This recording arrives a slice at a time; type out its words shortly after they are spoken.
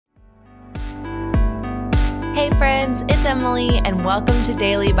Hey friends, it's Emily and welcome to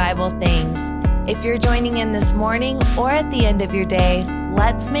Daily Bible Things. If you're joining in this morning or at the end of your day,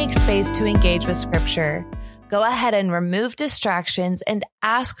 let's make space to engage with Scripture. Go ahead and remove distractions and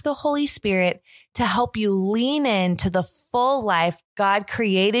ask the Holy Spirit to help you lean into the full life God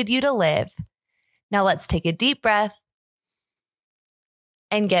created you to live. Now let's take a deep breath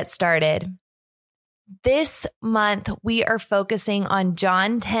and get started. This month, we are focusing on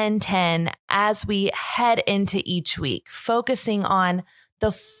John 10:10 as we head into each week, focusing on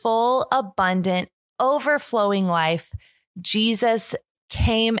the full, abundant, overflowing life. Jesus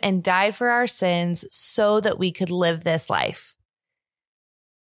came and died for our sins so that we could live this life.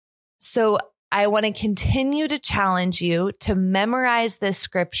 So I want to continue to challenge you to memorize this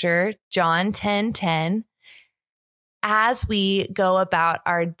scripture, John 10:10. As we go about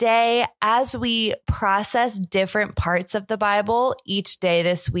our day, as we process different parts of the Bible each day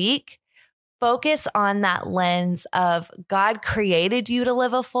this week, focus on that lens of God created you to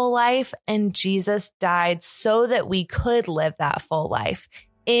live a full life and Jesus died so that we could live that full life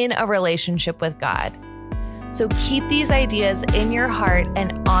in a relationship with God. So keep these ideas in your heart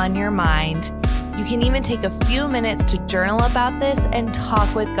and on your mind. You can even take a few minutes to journal about this and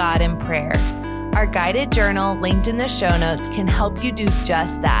talk with God in prayer. Our guided journal linked in the show notes can help you do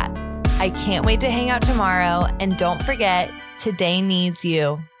just that. I can't wait to hang out tomorrow, and don't forget, today needs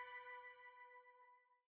you.